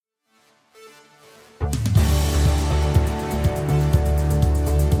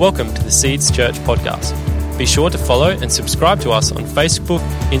Welcome to the Seeds Church podcast. Be sure to follow and subscribe to us on Facebook,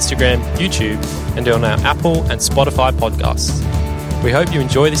 Instagram, YouTube, and on our Apple and Spotify podcasts. We hope you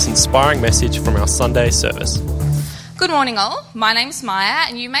enjoy this inspiring message from our Sunday service. Good morning all, my name's Maya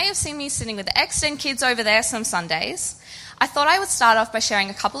and you may have seen me sitting with the Exton kids over there some Sundays. I thought I would start off by sharing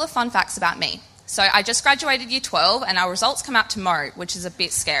a couple of fun facts about me. So I just graduated year 12 and our results come out tomorrow, which is a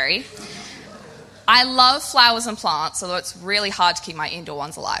bit scary. I love flowers and plants, although it's really hard to keep my indoor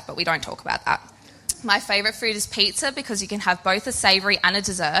ones alive, but we don't talk about that. My favourite food is pizza because you can have both a savoury and a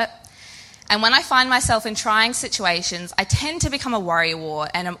dessert. And when I find myself in trying situations, I tend to become a worrywart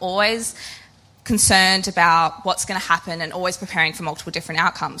and I'm always concerned about what's going to happen and always preparing for multiple different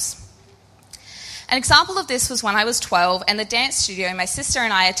outcomes. An example of this was when I was 12 and the dance studio my sister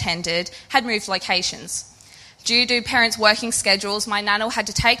and I attended had moved locations. Due to parents' working schedules, my nana had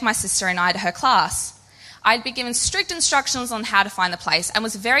to take my sister and I to her class. I'd been given strict instructions on how to find the place and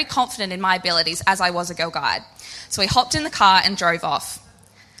was very confident in my abilities as I was a girl guide. So we hopped in the car and drove off.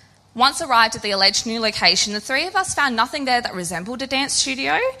 Once arrived at the alleged new location, the three of us found nothing there that resembled a dance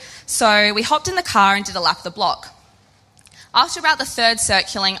studio, so we hopped in the car and did a lap of the block. After about the third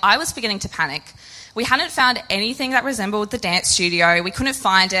circling, I was beginning to panic. We hadn't found anything that resembled the dance studio, we couldn't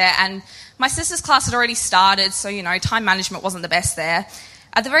find it, and my sister's class had already started, so, time management wasn't the best there.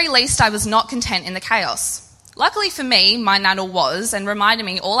 At the very least, I was not content in the chaos. Luckily for me, my nana was, and reminded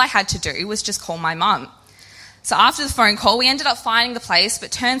me all I had to do was just call my mum. So after the phone call, we ended up finding the place,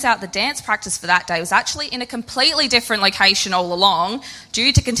 but turns out the dance practice for that day was actually in a completely different location all along,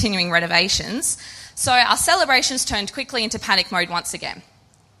 due to continuing renovations. So our celebrations turned quickly into panic mode once again.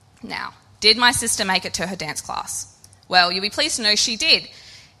 Now, did my sister make it to her dance class? Well, you'll be pleased to know she did.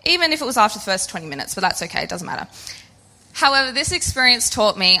 Even if it was after the first 20 minutes, but that's okay, it doesn't matter. However, this experience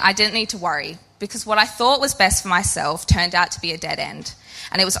taught me I didn't need to worry because what I thought was best for myself turned out to be a dead end.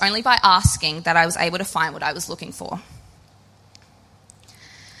 And it was only by asking that I was able to find what I was looking for.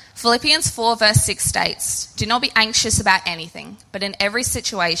 Philippians 4 verse 6 states, "Do not be anxious about anything, but in every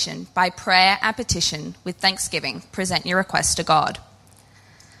situation, by prayer and petition, with thanksgiving, present your requests to God."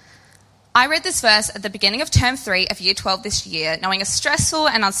 I read this verse at the beginning of term 3 of year 12 this year, knowing a stressful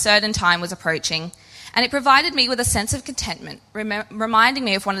and uncertain time was approaching, and it provided me with a sense of contentment, reminding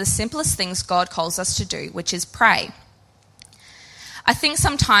me of one of the simplest things God calls us to do, which is pray. I think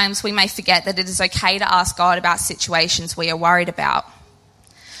sometimes we may forget that it is okay to ask God about situations we are worried about.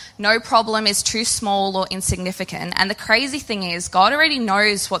 No problem is too small or insignificant, and the crazy thing is God already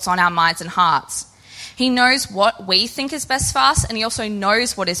knows what's on our minds and hearts. He knows what we think is best for us, and he also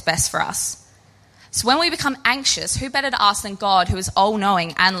knows what is best for us. So when we become anxious, who better to ask than God, who is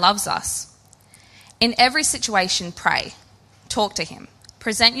all-knowing and loves us? In every situation, pray. Talk to him.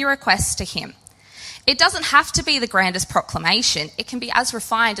 Present your requests to him. It doesn't have to be the grandest proclamation. It can be as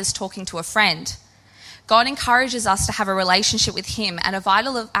refined as talking to a friend. God encourages us to have a relationship with him, and a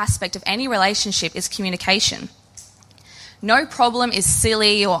vital aspect of any relationship is communication. No problem is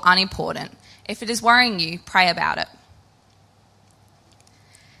silly or unimportant. If it is worrying you, pray about it.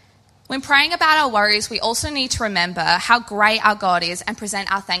 When praying about our worries, we also need to remember how great our God is and present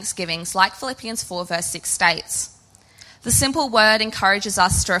our thanksgivings like Philippians 4 verse 6 states. The simple word encourages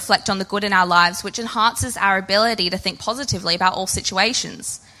us to reflect on the good in our lives, which enhances our ability to think positively about all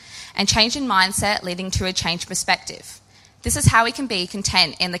situations, and change in mindset leading to a changed perspective. This is how we can be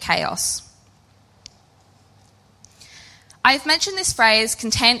content in the chaos. I've mentioned this phrase,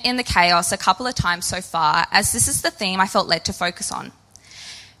 content in the chaos, a couple of times so far, as this is the theme I felt led to focus on.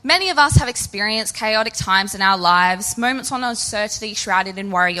 Many of us have experienced chaotic times in our lives, moments of uncertainty shrouded in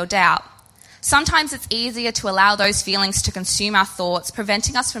worry or doubt. Sometimes it's easier to allow those feelings to consume our thoughts,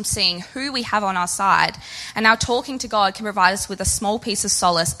 preventing us from seeing who we have on our side, and now talking to God can provide us with a small piece of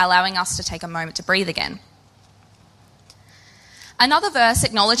solace, allowing us to take a moment to breathe again. Another verse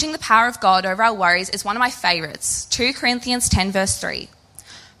acknowledging the power of God over our worries is one of my favourites, 2 Corinthians 10 verse 3.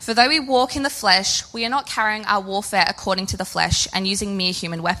 "For though we walk in the flesh, we are not carrying our warfare according to the flesh and using mere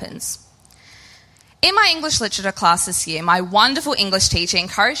human weapons." In my English literature class this year, my wonderful English teacher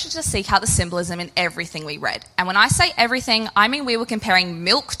encouraged us to seek out the symbolism in everything we read. And when I say everything, I mean we were comparing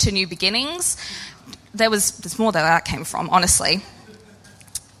milk to new beginnings. There's more where that came from, honestly.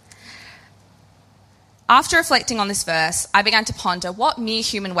 After reflecting on this verse, I began to ponder what mere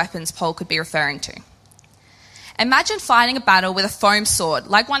human weapons Paul could be referring to. Imagine fighting a battle with a foam sword,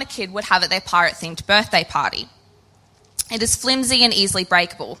 like one a kid would have at their pirate-themed birthday party. It is flimsy and easily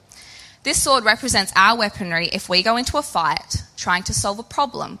breakable. This sword represents our weaponry if we go into a fight trying to solve a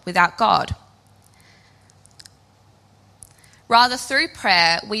problem without God. Rather, through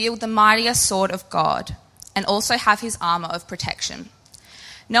prayer, we yield the mightier sword of God and also have his armour of protection.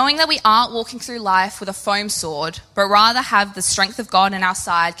 Knowing that we aren't walking through life with a foam sword, but rather have the strength of God on our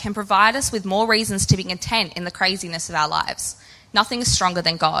side, can provide us with more reasons to be content in the craziness of our lives. Nothing is stronger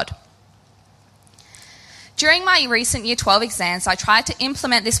than God. During my recent Year 12 exams, I tried to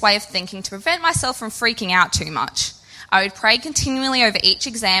implement this way of thinking to prevent myself from freaking out too much. I would pray continually over each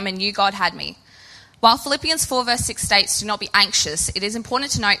exam and knew God had me. While Philippians 4 verse 6 states, "Do not be anxious," it is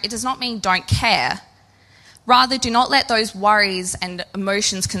important to note it does not mean don't care. Rather, do not let those worries and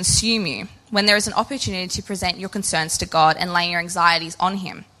emotions consume you when there is an opportunity to present your concerns to God and lay your anxieties on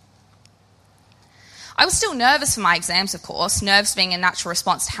Him. I was still nervous for my exams, of course, nerves being a natural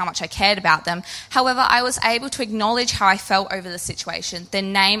response to how much I cared about them. However, I was able to acknowledge how I felt over the situation,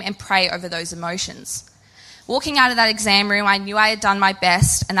 then name and pray over those emotions. Walking out of that exam room, I knew I had done my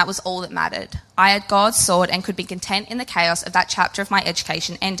best, and that was all that mattered. I had God's sword and could be content in the chaos of that chapter of my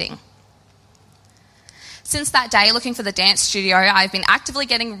education ending. Since that day, looking for the dance studio, I've been actively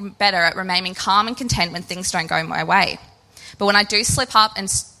getting better at remaining calm and content when things don't go my way. But when I do slip up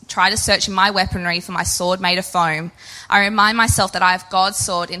and try to search in my weaponry for my sword made of foam, I remind myself that I have God's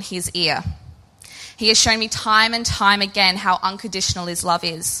sword in His ear. He has shown me time and time again how unconditional His love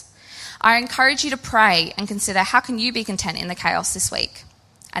is. I encourage you to pray and consider, how can you be content in the chaos this week?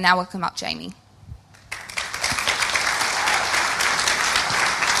 And now welcome up Jamie.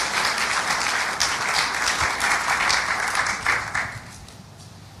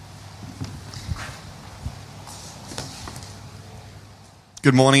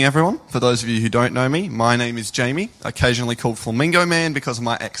 Good morning, everyone. For those of you who don't know me, my name is Jamie, occasionally called Flamingo Man because of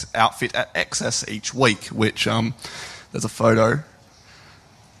my outfit at Excess each week, which, there's a photo.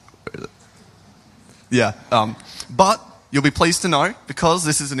 Where is it? Yeah. But you'll be pleased to know, because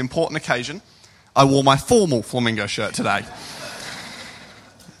this is an important occasion, I wore my formal flamingo shirt today.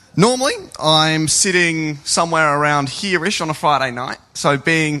 Normally, I'm sitting somewhere around here-ish on a Friday night, so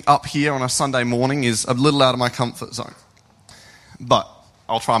being up here on a Sunday morning is a little out of my comfort zone. But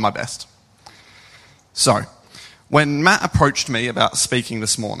I'll try my best. So, when Matt approached me about speaking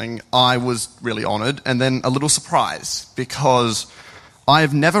this morning, I was really honoured and then a little surprised, because I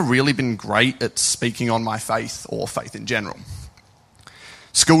have never really been great at speaking on my faith or faith in general.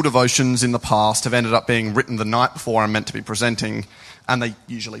 School devotions in the past have ended up being written the night before I'm meant to be presenting, and they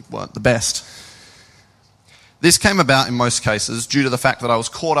usually weren't the best. This came about in most cases due to the fact that I was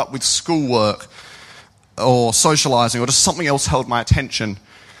caught up with schoolwork or socialising, or just something else held my attention.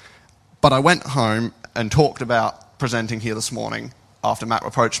 But I went home and talked about presenting here this morning after Matt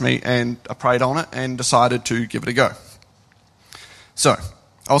approached me, and I prayed on it and decided to give it a go. So,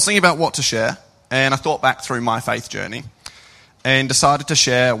 I was thinking about what to share, and I thought back through my faith journey and decided to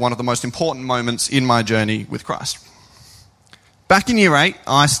share one of the most important moments in my journey with Christ. Back in Year 8,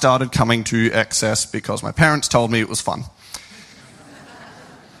 I started coming to Excess because my parents told me it was fun.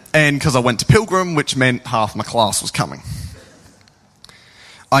 And because I went to Pilgrim, which meant half my class was coming.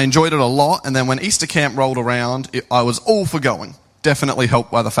 I enjoyed it a lot, and then when Easter camp rolled around, I was all for going. Definitely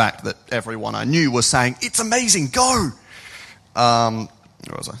helped by the fact that everyone I knew was saying, "It's amazing, go!" Where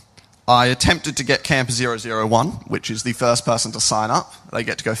was I? I attempted to get Camper 001, which is the first person to sign up. They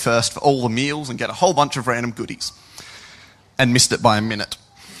get to go first for all the meals and get a whole bunch of random goodies. And missed it by a minute.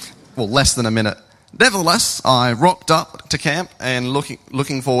 Well, less than a minute. Nevertheless, I rocked up to camp and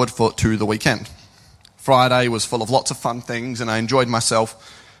looking forward to the weekend. Friday was full of lots of fun things and I enjoyed myself,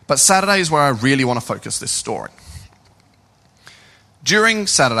 but Saturday is where I really want to focus this story. During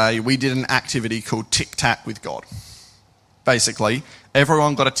Saturday, we did an activity called Tic Tac with God. Basically,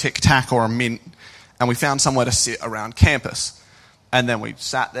 everyone got a Tic Tac or a mint, and we found somewhere to sit around campus. And then we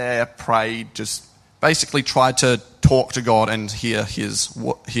sat there, prayed, just basically tried to talk to God and hear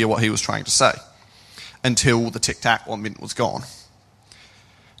what He was trying to say, until the Tic Tac or mint was gone.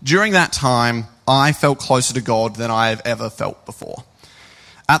 During that time, I felt closer to God than I have ever felt before.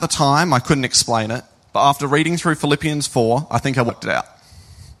 At the time, I couldn't explain it, but after reading through Philippians 4, I think I worked it out.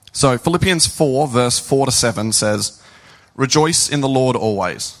 So Philippians 4, verse 4 to 7 says, "Rejoice in the Lord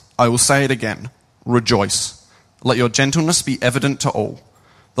always. I will say it again, rejoice. Let your gentleness be evident to all.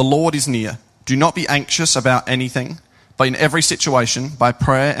 The Lord is near. Do not be anxious about anything, but in every situation, by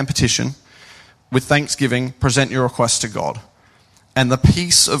prayer and petition, with thanksgiving, present your requests to God. And the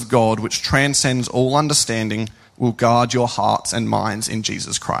peace of God, which transcends all understanding, will guard your hearts and minds in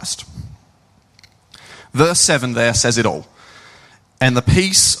Jesus Christ." Verse 7 there says it all. And the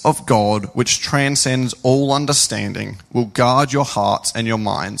peace of God, which transcends all understanding, will guard your hearts and your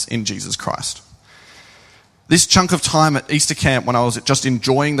minds in Jesus Christ. This chunk of time at Easter camp, when I was just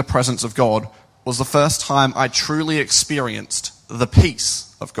enjoying the presence of God, was the first time I truly experienced the peace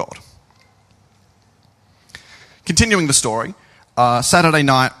of God. Continuing the story, Saturday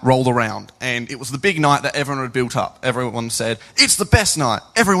night rolled around, and it was the big night that everyone had built up. Everyone said, it's the best night.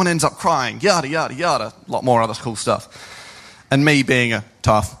 Everyone ends up crying, yada, yada, yada. A lot more other cool stuff. And me, being a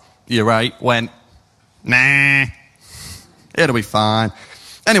tough year 8, went, nah, it'll be fine.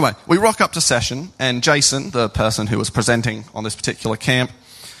 Anyway, we rock up to session, and Jason, the person who was presenting on this particular camp,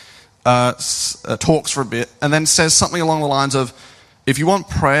 talks for a bit, and then says something along the lines of, if you want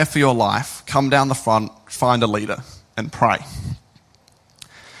prayer for your life, come down the front, find a leader, and pray.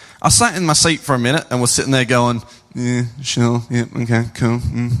 I sat in my seat for a minute and was sitting there going, yeah, sure, yeah, okay, cool.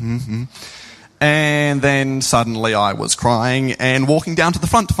 Mm-hmm. And then suddenly I was crying and walking down to the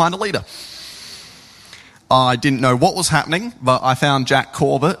front to find a leader. I didn't know what was happening, but I found Jack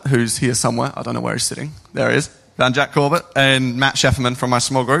Corbett, who's here somewhere. I don't know where he's sitting. There he is. Found Jack Corbett and Matt Shefferman from my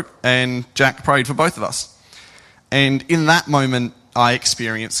small group, and Jack prayed for both of us. And in that moment, I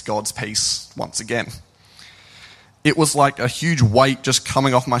experienced God's peace once again. It was like a huge weight just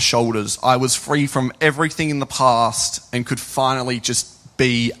coming off my shoulders. I was free from everything in the past and could finally just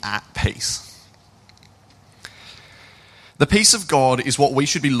be at peace. The peace of God is what we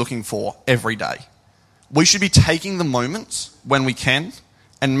should be looking for every day. We should be taking the moments when we can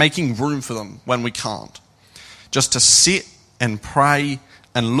and making room for them when we can't. Just to sit and pray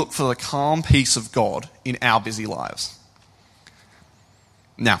and look for the calm peace of God in our busy lives.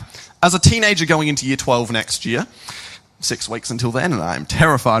 Now, as a teenager going into year 12 next year, 6 weeks until then, and I'm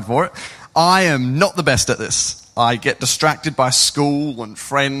terrified for it, I am not the best at this. I get distracted by school and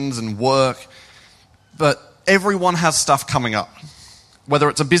friends and work, but everyone has stuff coming up. Whether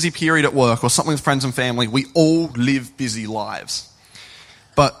it's a busy period at work or something with friends and family, we all live busy lives.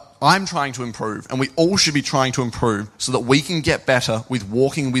 But I'm trying to improve, and we all should be trying to improve so that we can get better with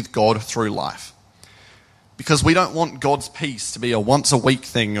walking with God through life. Because we don't want God's peace to be a once-a-week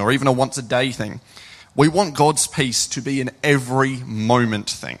thing or even a once-a-day thing. We want God's peace to be an every moment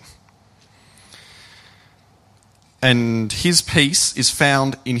thing. And His peace is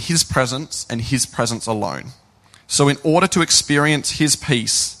found in His presence and His presence alone. So in order to experience His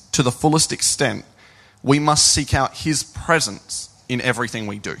peace to the fullest extent, we must seek out His presence in everything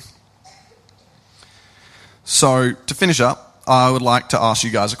we do. So to finish up, I would like to ask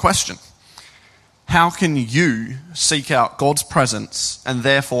you guys a question. How can you seek out God's presence and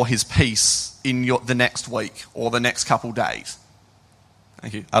therefore His peace in the next week or the next couple days?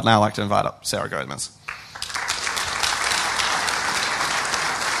 Thank you. I'd now like to invite up Sarah Gomez.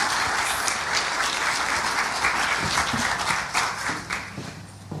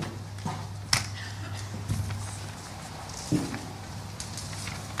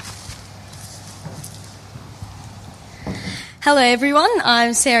 Hello everyone,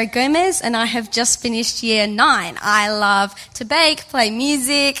 I'm Sarah Gomez and I have just finished year 9. I love to bake, play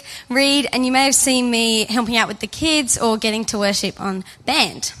music, read, and you may have seen me helping out with the kids or getting to worship on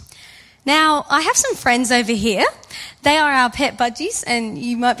band. Now, I have some friends over here. They are our pet budgies and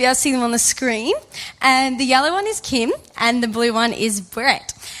you might be able to see them on the screen. And the yellow one is Kim and the blue one is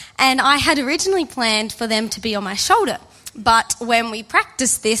Brett. And I had originally planned for them to be on my shoulder. But when we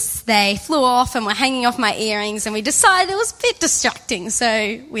practiced this, they flew off and were hanging off my earrings and we decided it was a bit distracting,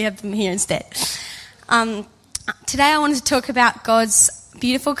 so we have them here instead. Today I wanted to talk about God's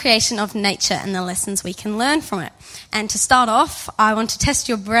beautiful creation of nature and the lessons we can learn from it. And to start off, I want to test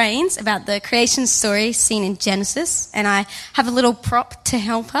your brains about the creation story seen in Genesis, and I have a little prop to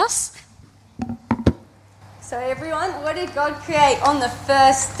help us. So everyone, what did God create on the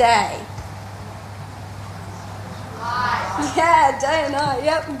first day? Yeah, day and night.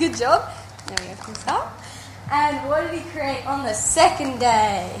 Yep, good job. There we go, can start. And what did He create on the second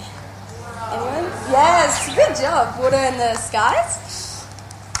day? Anyone? Yes, good job. Water in the skies.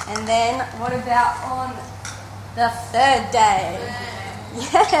 And then what about on the third day?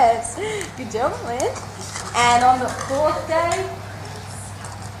 Yes, good job, Lynn. And on the fourth day?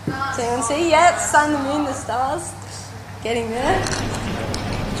 Does anyone see? Yep, sun, the moon, the stars. Getting there.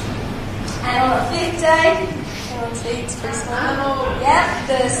 And on the fifth day? It's pretty small. Yeah,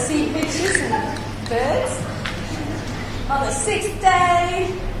 the sea fishes and birds. On the sixth day,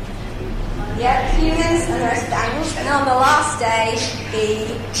 humans and the rest of the animals. And on the last day,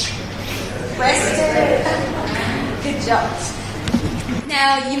 He rested. Good job.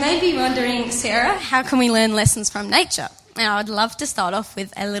 Now, you may be wondering, Sarah, how can we learn lessons from nature? And I would love to start off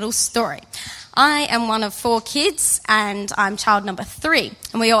with a little story. I am one of 4 kids, and I'm child number 3,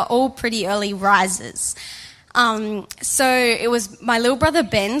 and we are all pretty early risers. So it was my little brother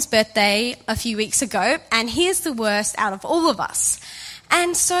Ben's birthday a few weeks ago, and he is the worst out of all of us.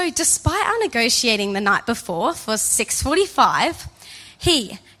 And so despite our negotiating the night before for 6:45,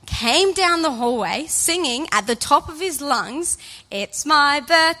 he came down the hallway singing at the top of his lungs, "It's my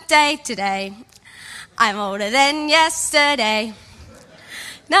birthday today. I'm older than yesterday.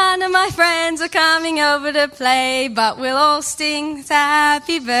 None of my friends are coming over to play, but we'll all sing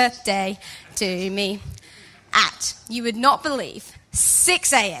happy birthday to me." At, you would not believe,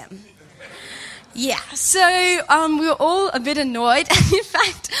 6 a.m. Yeah, so we were all a bit annoyed, and in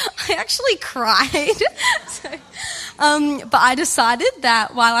fact, I actually cried. But I decided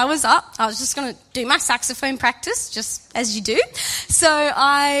that while I was up, I was just going to do my saxophone practice, just as you do. So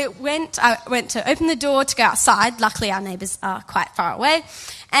I went to open the door to go outside. Luckily, our neighbours are quite far away.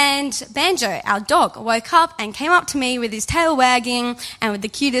 And Banjo, our dog, woke up and came up to me with his tail wagging and with the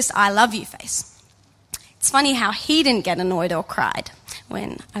cutest "I love you" face. It's funny how he didn't get annoyed or cried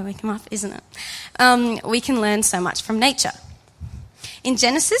when I wake him up, isn't it? We can learn so much from nature. In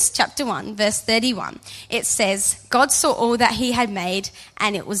Genesis chapter 1, verse 31, it says, "God saw all that he had made,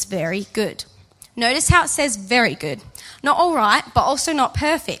 and it was very good." Notice how it says very good. Not all right, but also not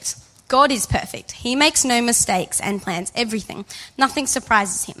perfect. God is perfect. He makes no mistakes and plans everything. Nothing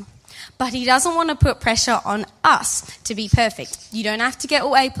surprises him. But he doesn't want to put pressure on us to be perfect. You don't have to get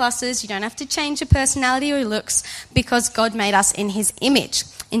all A+. You don't have to change your personality or looks, because God made us in his image.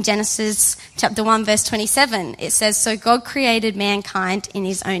 In Genesis chapter 1, verse 27, it says, "So God created mankind in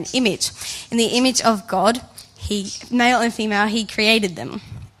his own image. In the image of God, male and female, he created them."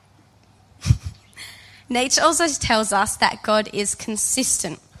 Nature also tells us that God is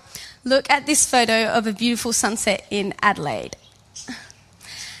consistent. Look at this photo of a beautiful sunset in Adelaide.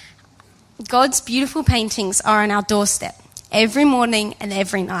 God's beautiful paintings are on our doorstep every morning and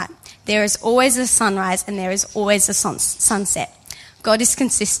every night. There is always a sunrise and there is always a sunset. God is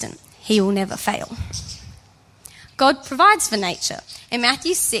consistent. He will never fail. God provides for nature. In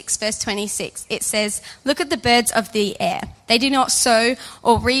Matthew 6, verse 26, it says, "Look at the birds of the air. They do not sow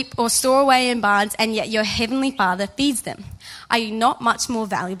or reap or store away in barns, and yet your heavenly Father feeds them. Are you not much more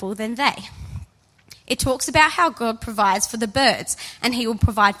valuable than they?" It talks about how God provides for the birds, and he will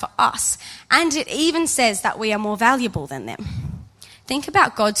provide for us. And it even says that we are more valuable than them. Think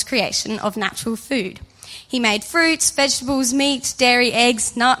about God's creation of natural food. He made fruits, vegetables, meat, dairy,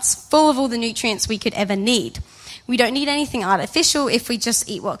 eggs, nuts, full of all the nutrients we could ever need. We don't need anything artificial if we just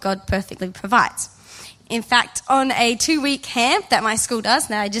eat what God perfectly provides. In fact, on a 2-week camp that my school does,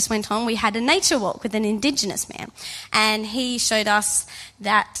 that I just went on, we had a nature walk with an Indigenous man. And he showed us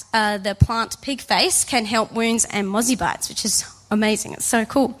that the plant pig face can help wounds and mozzie bites, which is amazing. It's so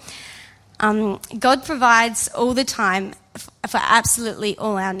cool. God provides all the time for absolutely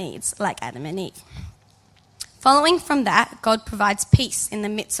all our needs, like Adam and Eve. Following from that, God provides peace in the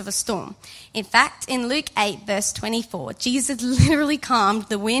midst of a storm. In fact, in Luke 8, verse 24, Jesus literally calmed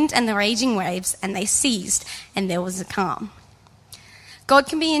the wind and the raging waves, and they ceased, and there was a calm. God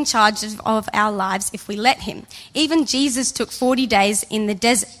can be in charge of our lives if we let him. Even Jesus took 40 days in the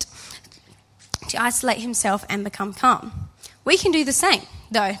desert to isolate himself and become calm. We can do the same,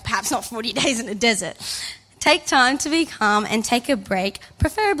 though perhaps not 40 days in the desert. Take time to be calm and take a break,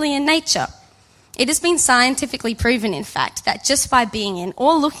 preferably in nature. It has been scientifically proven, in fact, that just by being in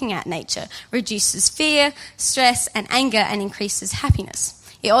or looking at nature reduces fear, stress, and anger, and increases happiness.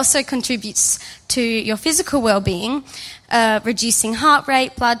 It also contributes to your physical well-being, reducing heart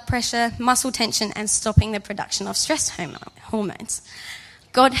rate, blood pressure, muscle tension, and stopping the production of stress hormones.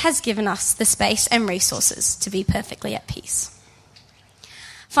 God has given us the space and resources to be perfectly at peace.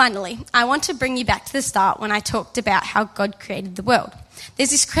 Finally, I want to bring you back to the start when I talked about how God created the world. There's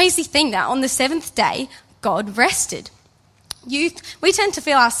this crazy thing that on the 7th day, God rested. Youth, we tend to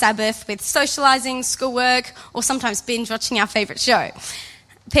fill our Sabbath with socialising, schoolwork, or sometimes binge watching our favourite show.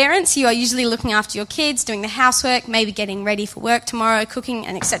 Parents, you are usually looking after your kids, doing the housework, maybe getting ready for work tomorrow, cooking,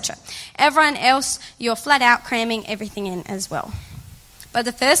 and etc. Everyone else, you're flat out cramming everything in as well. But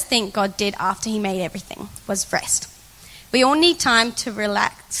the first thing God did after he made everything was rest. We all need time to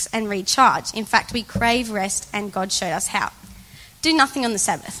relax and recharge. In fact, we crave rest, and God showed us how. Do nothing on the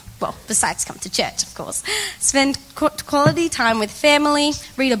Sabbath. Well, besides come to church, of course. Spend quality time with family,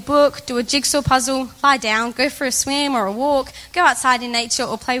 read a book, do a jigsaw puzzle, lie down, go for a swim or a walk, go outside in nature,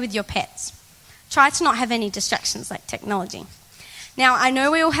 or play with your pets. Try to not have any distractions like technology. Now, I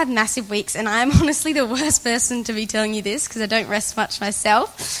know we all have massive weeks, and I'm honestly the worst person to be telling you this because I don't rest much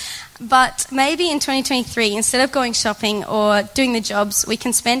myself. But maybe in 2023, instead of going shopping or doing the jobs, we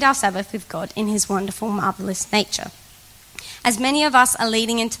can spend our Sabbath with God in his wonderful, marvellous nature. As many of us are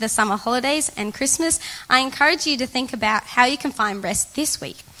leading into the summer holidays and Christmas, I encourage you to think about how you can find rest this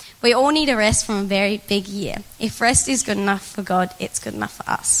week. We all need a rest from a very big year. If rest is good enough for God, it's good enough for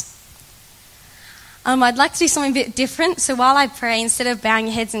us. I'd like to do something a bit different. So while I pray, instead of bowing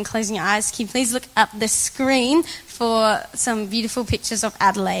your heads and closing your eyes, can you please look up the screen for some beautiful pictures of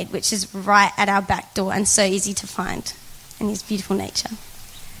Adelaide, which is right at our back door and so easy to find, and his beautiful nature.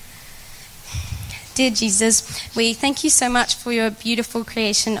 Dear Jesus, we thank you so much for your beautiful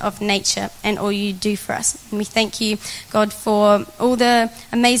creation of nature and all you do for us. And we thank you, God, for all the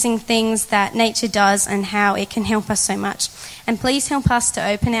amazing things that nature does and how it can help us so much. And please help us to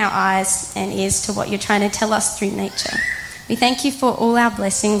open our eyes and ears to what you're trying to tell us through nature. We thank you for all our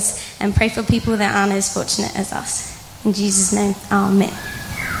blessings and pray for people that aren't as fortunate as us. In Jesus' name, amen.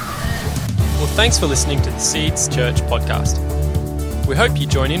 Well, thanks for listening to the Seeds Church podcast. We hope you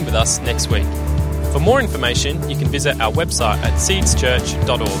join in with us next week. For more information, you can visit our website at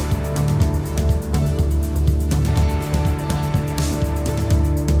seedschurch.org.